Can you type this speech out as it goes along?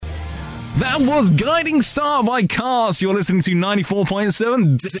That was Guiding Star by Cast. You're listening to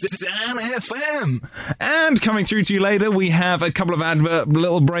 94.7 Dan FM. And coming through to you later, we have a couple of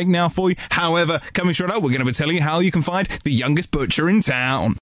little break now for you. However, coming straight up, we're going to be telling you how you can find the youngest butcher in town.